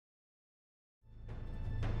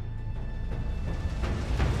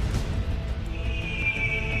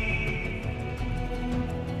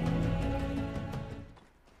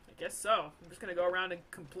guess so. I'm just gonna go around and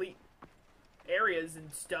complete areas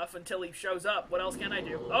and stuff until he shows up. What else can I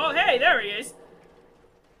do? Oh, hey, there he is!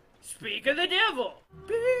 Speak of the devil!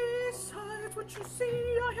 Besides what you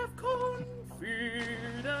see, I have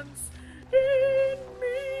confidence in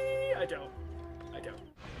me. I don't.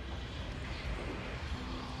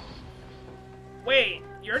 Wait,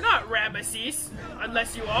 you're not Ramesses.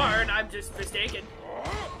 Unless you are, and I'm just mistaken.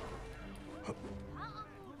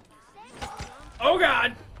 Oh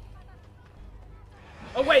god!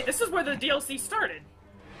 Oh wait, this is where the DLC started.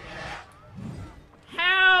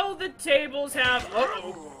 How the tables have...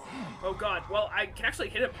 Uh-oh. Oh god, well, I can actually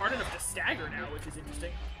hit him hard enough to stagger now, which is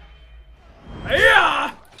interesting.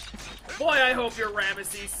 Yeah! Boy, I hope you're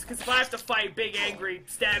Ramesses, because if I have to fight big, angry,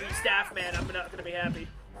 stabby staff man, I'm not gonna be happy.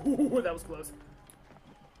 Ooh, that was close.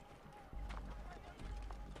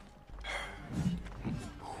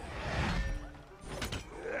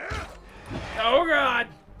 Oh god!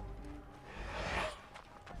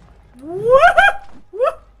 Woo!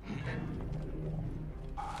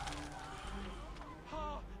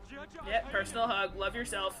 Yep, personal hug. Love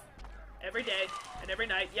yourself. Every day and every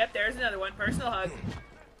night. Yep, there's another one. Personal hug.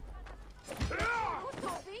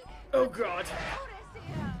 Oh god.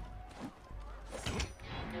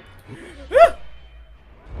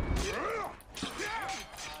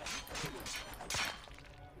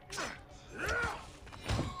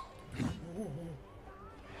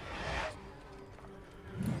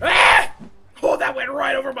 Ah! Oh, that went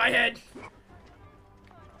right over my head.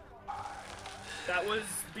 That was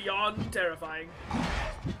beyond terrifying.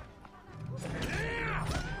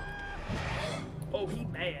 Oh, he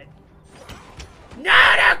mad.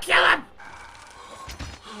 No, don't kill him!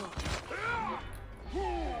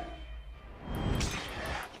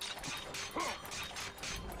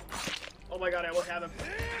 Oh my god, I almost have him.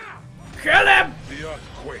 Kill him! The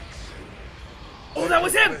earthquakes. Oh, that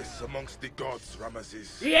was him! Amongst the gods,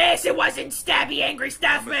 Ramesses. Yes, it wasn't stabby, angry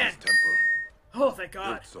staff man. Temple. Oh, thank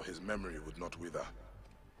God. Built so his memory would not wither.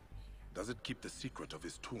 Does it keep the secret of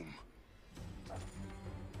his tomb?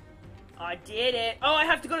 I did it. Oh, I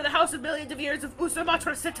have to go to the House of Millions of Years of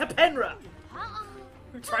Usamatra Sitapenra.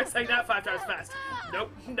 Try saying that 5 times fast.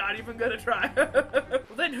 Nope, not even gonna try. Well,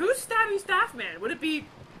 then who's Stabby Staff Man? Would it be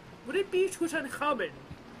Tutankhamun?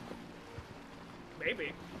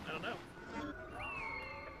 Maybe. I don't know.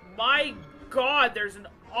 My god, there's an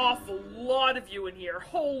awful lot of you in here.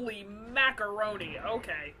 Holy macaroni.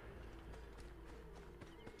 Okay.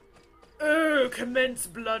 Oh, commence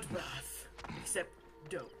bloodbath. Except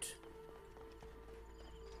don't.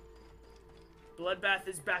 Bloodbath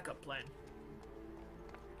is backup plan.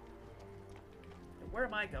 Where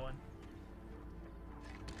am I going?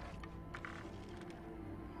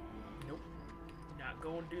 Nope. Not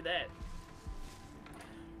going to do that.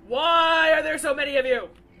 Why are there so many of you?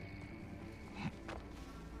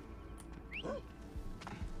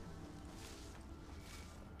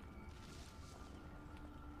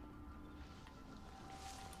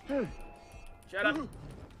 Shut up.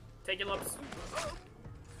 Take your lumps.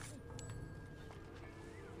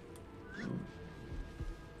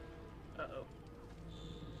 Uh-oh.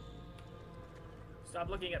 Stop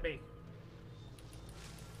looking at me.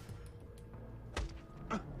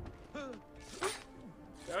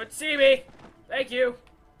 Don't see me! Thank you!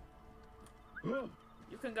 You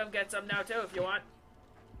can come get some now too if you want.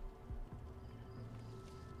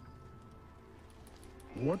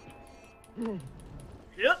 What?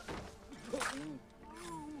 Yep.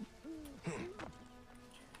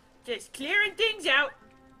 Just clearing things out.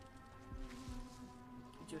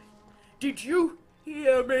 Did you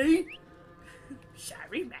hear me?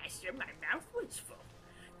 Sorry, master, my mouth was full.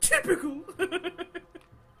 Typical!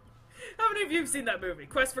 How many of you have seen that movie?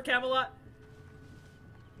 Quest for Camelot?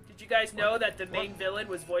 Did you guys know that the main villain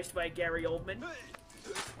was voiced by Gary Oldman?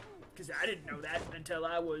 Because I didn't know that until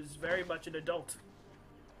I was very much an adult.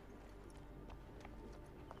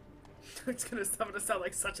 It's gonna sound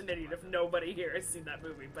like such an idiot if nobody here has seen that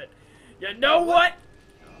movie, but you know what?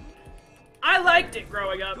 I liked it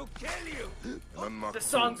growing up. The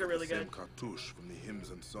songs are really good. Cartouche from the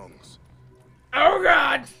hymns and songs. Oh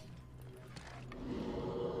god!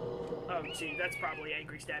 Oh gee, that's probably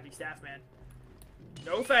Angry Stabby Staff Man.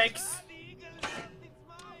 No thanks.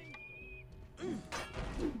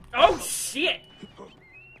 Oh shit!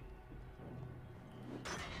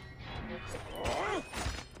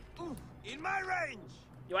 In my range.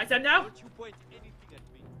 You like that now? Don't you point anything at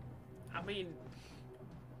me. I mean,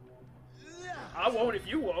 I won't if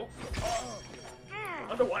you won't.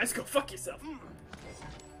 Otherwise, go fuck yourself.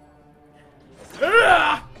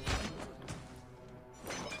 Ah!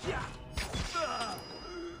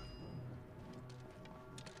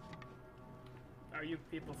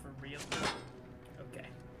 people for real. Okay.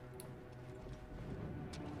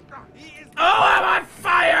 He is. Oh, I'm on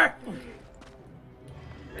fire!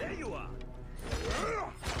 There you are.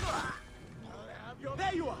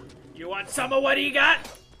 There you are. You want some of what he got?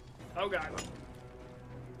 Oh god.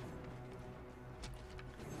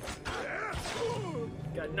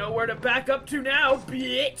 Got nowhere to back up to now,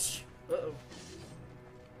 bitch! Uh-oh.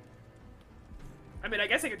 I mean, I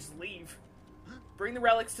guess I could just leave. Bring the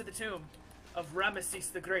relics to the tomb of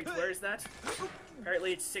Ramesses the Great. Where is that?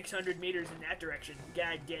 Apparently it's 600 meters in that direction.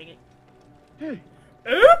 God dang it. Hey,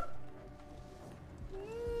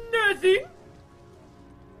 Nothing.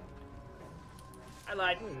 I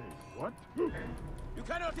lied. what? You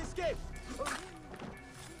cannot escape.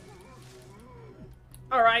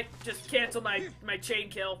 Alright, just cancel my chain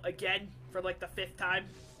kill again for like the 5th time.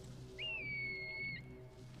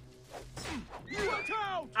 Watch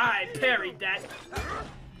out! I parried that.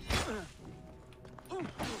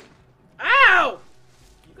 Ow!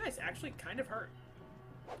 You guys actually kind of hurt.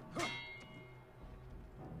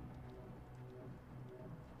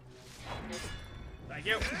 Thank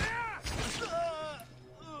you.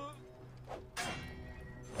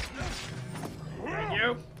 Thank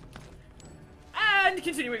you. And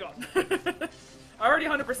continuing on. I already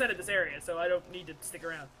 100%ed this area, so I don't need to stick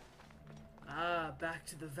around. Ah, back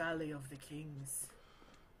to the Valley of the Kings.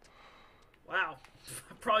 Wow.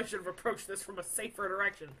 I probably should have approached this from a safer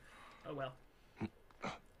direction. Oh well.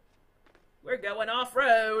 We're going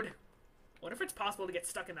off-road. Wonder if it's possible to get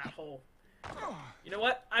stuck in that hole. You know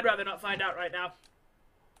what? I'd rather not find out right now.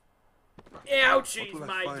 Ouchies, What will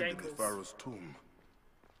my I find in the ankles. Pharaoh's tomb?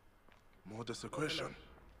 More desecration.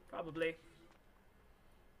 Probably.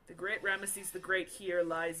 The great Ramesses the Great here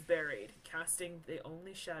lies buried, casting the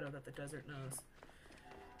only shadow that the desert knows.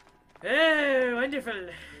 Oh, wonderful.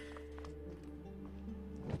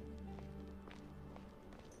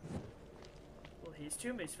 Well, his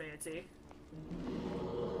tomb is fancy.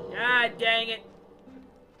 God dang it.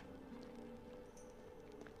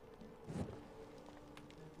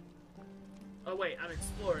 Oh wait, I'm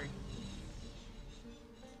exploring.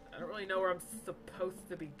 I don't really know where I'm supposed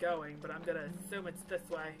to be going, but I'm gonna assume it's this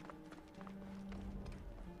way.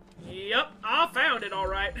 Yep, I found it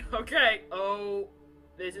alright. Okay. Oh,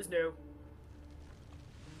 this is new.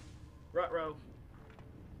 Ruh-roh.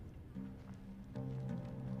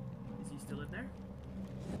 Is he still in there?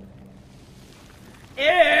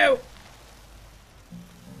 Ew!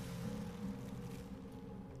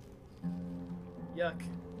 Yuck.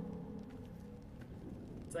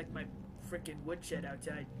 It's like my freaking woodshed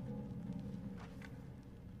outside.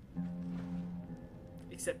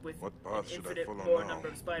 Except with What an path should I infinite follow more now? number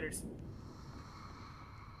of spiders.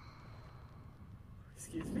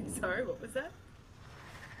 Excuse me, sorry, what was that?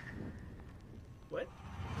 What?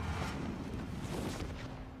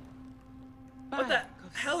 What the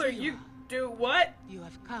hell are you do? What? You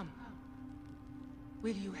have come.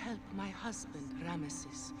 Will you help my husband,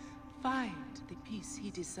 Ramesses, find the peace he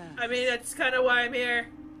deserves? I mean, that's kind of why I'm here.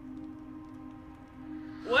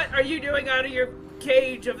 What are you doing out of your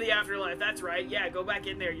cage of the afterlife? That's right. Yeah, go back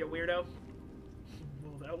in there, you weirdo.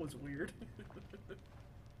 Well, that was weird.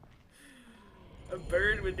 A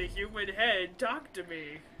bird with a human head, talk to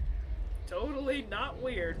me. Totally not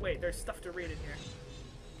weird. Wait, there's stuff to read in here.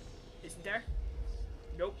 Isn't there?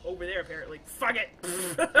 Nope, over there apparently. Fuck it!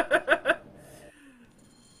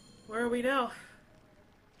 Where are we now?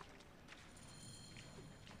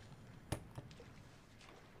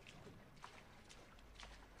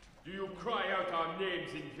 Do you cry out our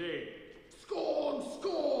names in vain? Scorn,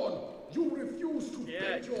 scorn! You refuse to Yeah,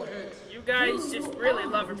 bend your head. you guys just really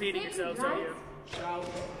love repeating yourselves, don't you? Shout,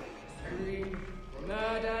 scream,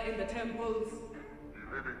 murder in the temples.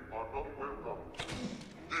 The living are not welcome.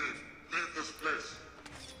 Leave this place.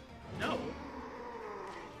 No.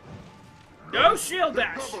 No shield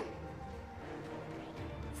bash!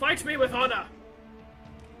 Fight me with honor!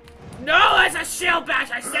 No, that's a shield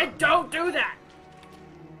bash! I said don't do that!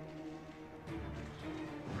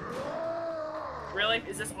 Really?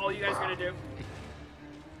 Is this all you guys are gonna do?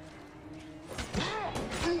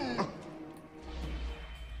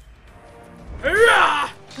 Hurrah!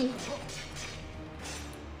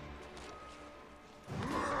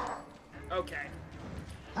 Okay.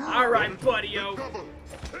 Alright, buddy-o.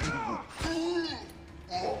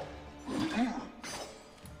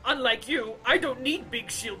 Unlike you, I don't need big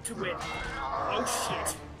shield to win. Oh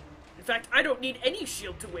shit. In fact, I don't need any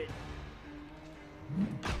shield to win.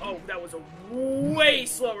 Oh, that was a way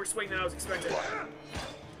slower swing than I was expecting.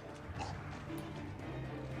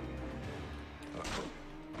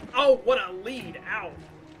 Oh, what a lead. Ow.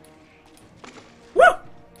 Woo!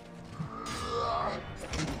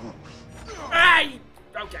 Ay!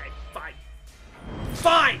 Okay, fine.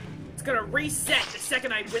 Fine! It's gonna reset the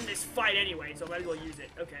second I win this fight anyway, so I might as well use it.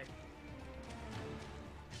 Okay.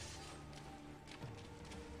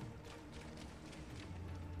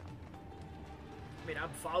 I mean, I'm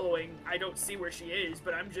following. I don't see where she is,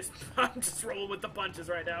 but I'm just rolling with the punches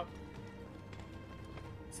right now.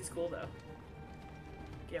 This is cool, though.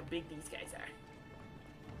 Look how big these guys are.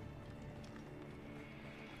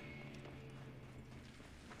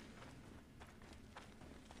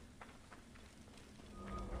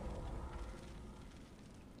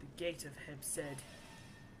 Gate of Heb-Sed.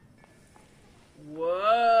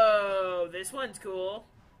 Whoa, this one's cool.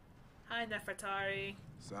 Hi, Nefertari.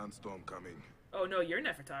 Sandstorm coming. Oh no, you're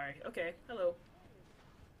Nefertari. Okay, hello.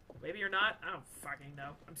 Maybe you're not. I don't fucking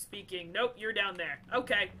know. I'm speaking. Nope, you're down there.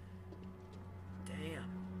 Okay. Damn.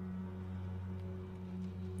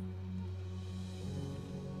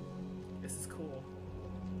 This is cool.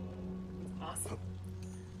 Awesome.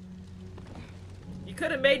 You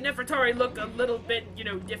could have made Nefertari look a little bit, you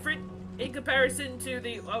know, different in comparison to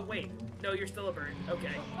the... Oh, wait. No, you're still a bird.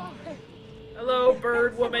 Okay. Hello,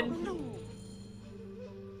 bird woman.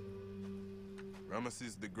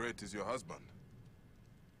 Ramesses the Great is your husband.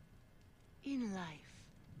 In life,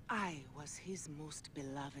 I was his most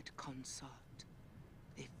beloved consort.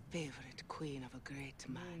 The favorite queen of a great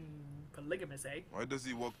man. Polygamous, eh? Why does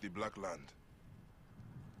he walk the Black Land?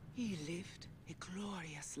 He lived a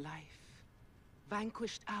glorious life.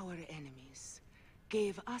 Vanquished our enemies,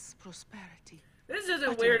 gave us prosperity. This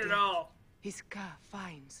isn't weird at all. His car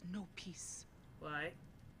finds no peace. Why?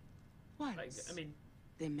 Once, I mean,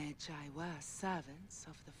 the Magi were servants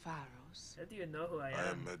of the Pharaohs. how do you know who I I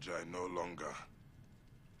am? am Magi no longer.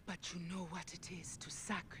 But you know what it is to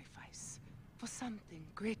sacrifice for something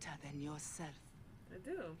greater than yourself. I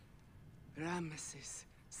do. Ramesses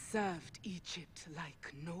served Egypt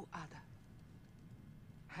like no other.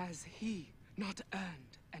 Has he not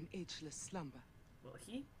earned an ageless slumber? Well,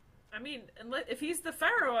 I mean, if he's the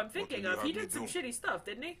pharaoh I'm thinking will you of, he have me did some do? shitty stuff,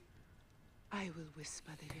 didn't he? I will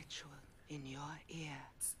whisper the ritual in your ear.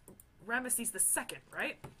 Ramesses II,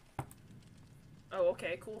 right? Oh,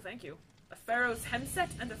 okay, cool, thank you. A pharaoh's Heb-Sed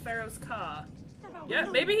and a pharaoh's Ka. Yeah,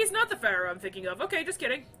 maybe he's not the pharaoh I'm thinking of. Okay, just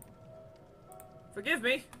kidding. Forgive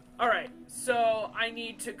me. Alright, so I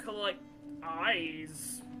need to collect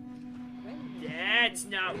eyes. That's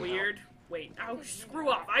not weird. Wait, oh, screw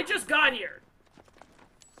off. I just got here.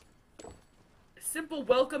 A simple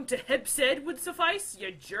welcome to Heb-Sed would suffice,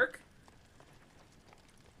 you jerk.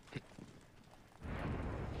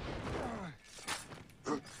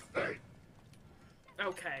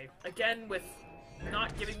 Okay, again with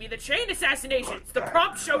not giving me the chain assassinations. The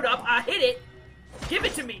prompt showed up, I hit it. Give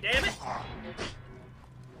it to me, damn it.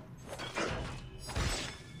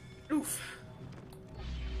 Oof.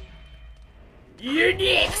 You're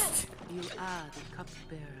next! You are the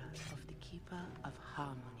cupbearer of the Keeper of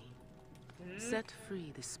Harmony. Set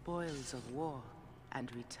free the spoils of war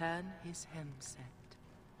and return his Heb-Sed.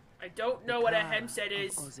 I don't know what a Heb-Sed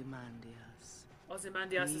is. Ozymandias.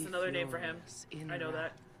 Ozymandias is another name for him. I know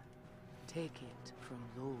that. Take it from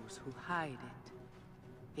those who hide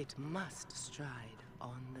it. It must stride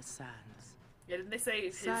on the sands. Yeah, didn't they say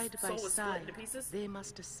his Side by soul was split side, into pieces? they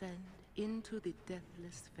must ascend into the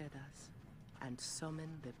deathless feathers and summon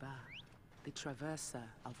the Ba, the traverser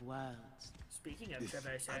of worlds. Speaking of This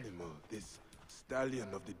Traverser. animal, this stallion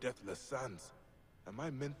of the deathless sands. Am I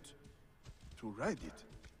meant to ride it?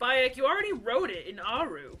 Bayek, you already wrote it in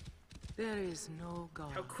Aru. There is no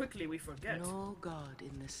god. How quickly we forget. No god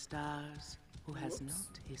in the stars who has Whoops.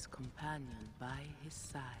 not his companion by his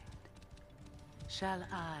side. Shall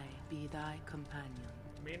I be thy companion?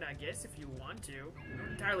 I mean, I guess if you want to. I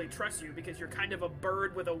don't entirely trust you because you're kind of a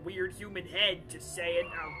bird with a weird human head, just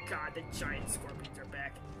saying. Oh god, the giant scorpions are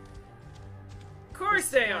back. Of course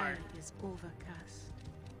The they sky are! is overcast.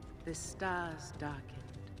 The stars darkened.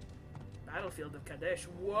 Battlefield of Kadesh.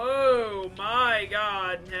 Whoa, my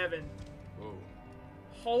god in heaven. Oh.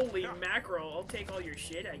 Holy mackerel. I'll take all your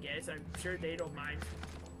shit, I guess. I'm sure they don't mind.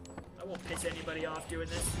 I won't piss anybody off doing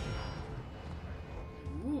this.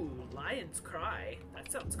 Ooh, Lion's Cry.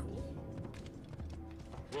 That sounds cool.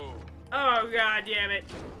 Whoa. Oh, god damn it.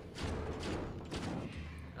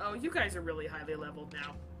 Oh, you guys are really highly leveled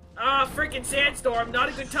now. Ah, freaking Sandstorm. Not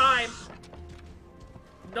a good time.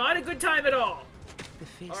 Not a good time at all. The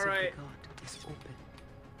face All of right. the god is open,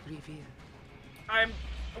 revealed. I'm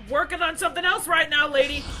working on something else right now,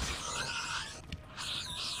 lady.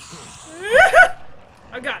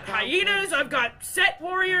 I've got hyenas, I've got set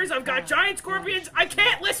warriors, I've got giant scorpions. I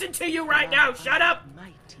can't listen to you right now. Shut up.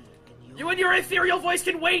 Mighty in You and your ethereal voice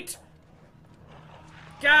can wait.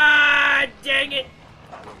 God dang it!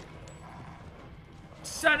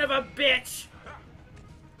 Son of a bitch!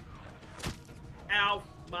 Ow,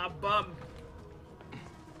 my bum.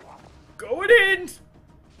 Going in!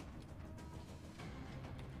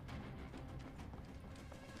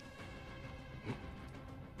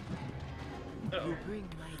 You bring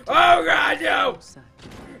my Oh god, no! closer.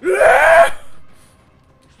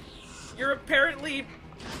 You're apparently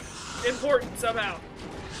important somehow.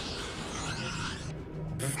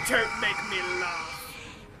 Don't make me laugh.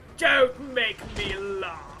 Don't make me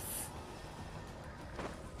laugh.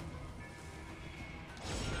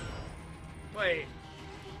 Wait.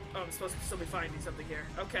 Oh, I'm supposed to still be finding something here.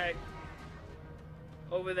 Okay.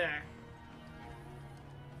 Over there.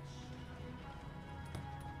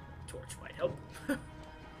 Torch might help.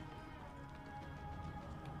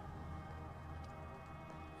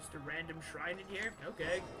 Just a random shrine in here?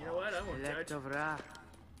 Okay, you know what? I won't Elect judge. of Ra,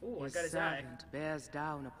 Ooh, I his got his eye. servant bears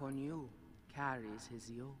down upon you, carries his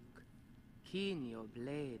yoke. Keen your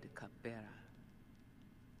blade, cupbearer.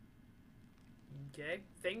 Okay.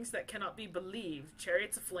 Things that cannot be believed.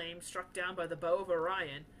 Chariots of flame struck down by the bow of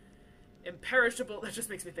Orion. Imperishable. That just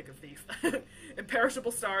makes me think of Thief.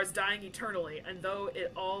 Imperishable stars dying eternally, and through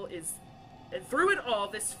it all,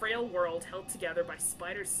 this frail world held together by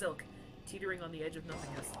spider silk, teetering on the edge of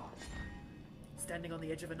nothingness. Standing on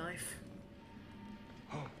the edge of a knife.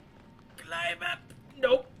 Climb up!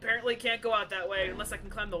 Nope, apparently can't go out that way unless I can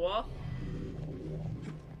climb the wall.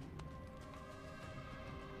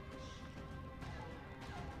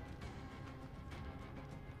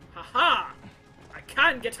 Haha! I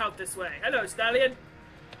can get out this way. Hello, stallion.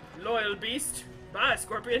 Loyal beast. Bye,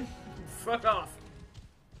 scorpion. Fuck off.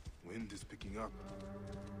 Wind is picking up.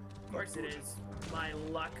 Of course it is. My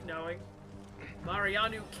luck knowing.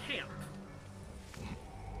 Marianu Camp.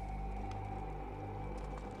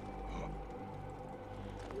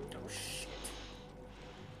 Oh, shit.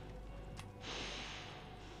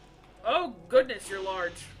 Oh, goodness, you're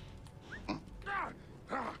large.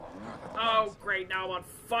 Oh, great, now I'm on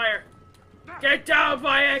fire. Get down,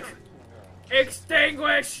 Bayek!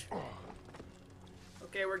 Extinguish!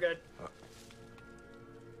 Okay, we're good.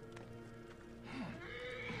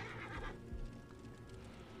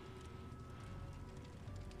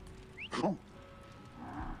 Come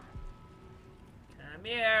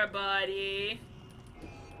here, buddy.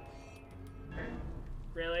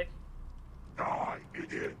 Really? Die,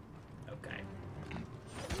 idiot. Okay.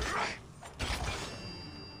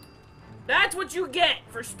 That's what you get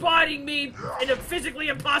for spotting me in a physically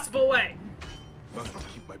impossible way. Must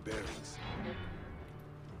keep my bearings.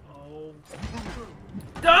 Oh.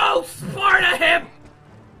 No! Sparta him!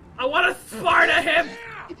 I want to Sparta him!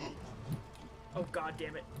 Oh, god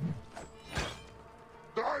damn it.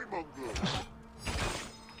 Die, mongrel.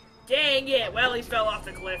 Dang it! Well, he fell off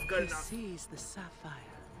the cliff. Good He enough. sees the sapphire,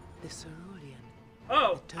 the cerulean.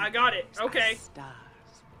 Oh, I got it. Are Okay. stars.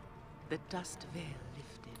 The dust veil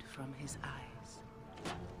lifted from his eyes.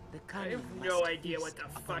 The I cunning have no must idea what feast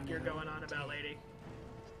the upon fuck you're their going on own about, day. lady.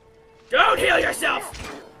 Don't heal yourself!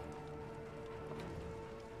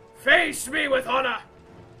 Face me with honor!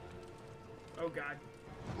 Oh god.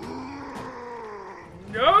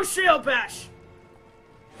 No shield bash!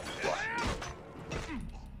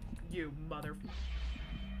 You mother...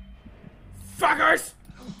 fuckers!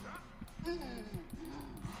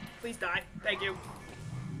 Please die. Thank you.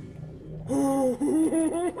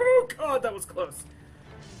 God, that was close.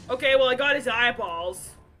 Okay, well, I got his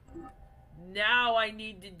eyeballs. Now I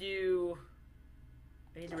need to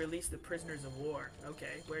release the prisoners of war.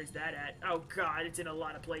 Okay, where's that at? Oh god, it's in a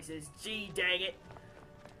lot of places. Gee, dang it.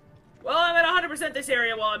 Well, I'm at 100% this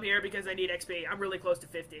area while I'm here because I need XP. I'm really close to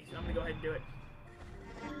 50. So I'm gonna go ahead and do it.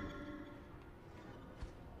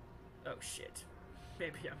 Oh shit.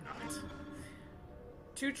 Maybe I'm not.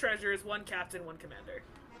 2 treasures, 1 captain, 1 commander.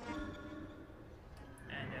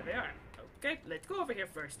 And there they are. Okay, let's go over here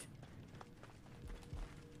first.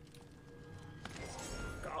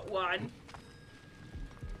 Got 1.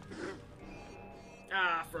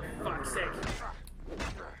 Ah, for fuck's sake.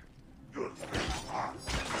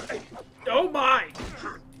 Oh my!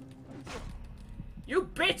 You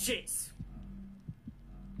bitches!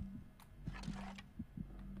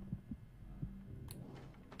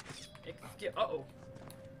 Uh-oh.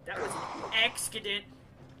 That was an accident.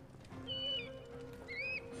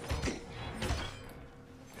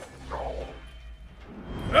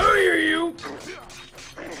 Who are you?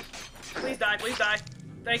 Please die, please die.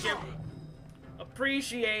 Thank you.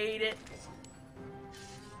 Appreciate it.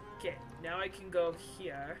 Okay, now I can go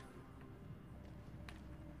here.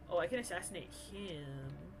 Oh, I can assassinate him.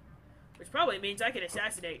 Which probably means I can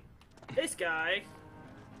assassinate this guy.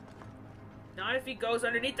 Not if he goes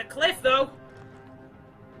underneath the cliff, though.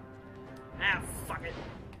 Ah, fuck it.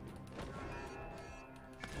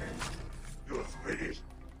 You're finished.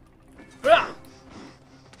 Ah!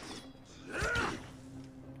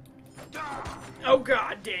 Oh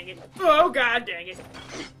god dang it. Oh god dang it.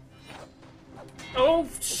 Oh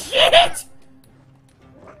shit!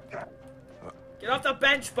 Get off the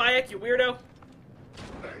bench, Bayek, you weirdo.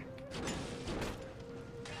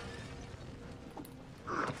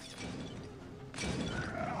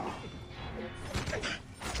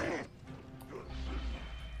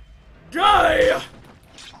 Die!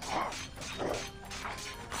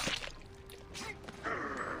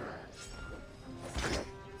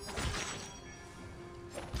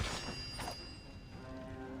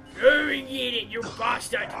 Go and get it, you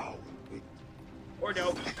bastard! Or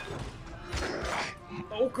no.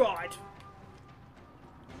 Oh god.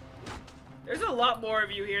 There's a lot more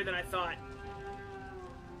of you here than I thought.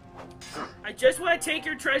 I just want to take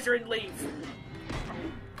your treasure and leave.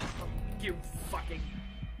 You fucking...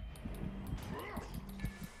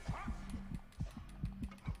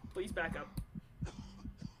 Please back up.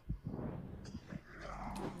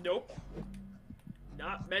 Nope.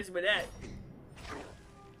 Not messing with that.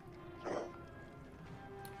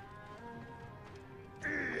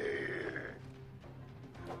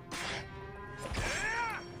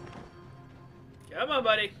 Come on,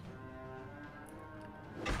 buddy.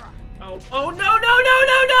 Oh, oh no, no, no,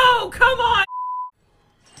 no, no! Come on!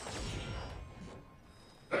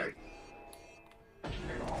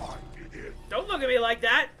 Don't look at me like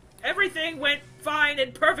that. Everything went fine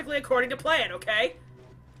and perfectly according to plan, okay?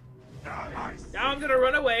 Now I'm gonna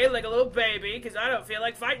run away like a little baby because I don't feel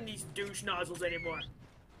like fighting these douche nozzles anymore.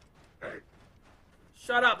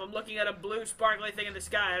 Shut up, I'm looking at a blue sparkly thing in the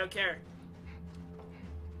sky, I don't care.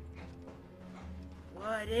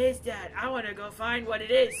 What is that? I want to go find what it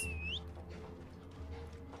is.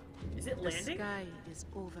 Is it landing? The sky is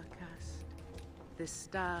overcast. The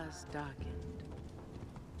stars darkened.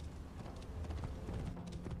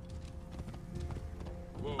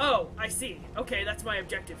 Oh, I see. Okay, that's my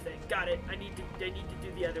objective thing. Got it. I need to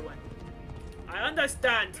do the other one. I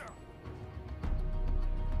understand.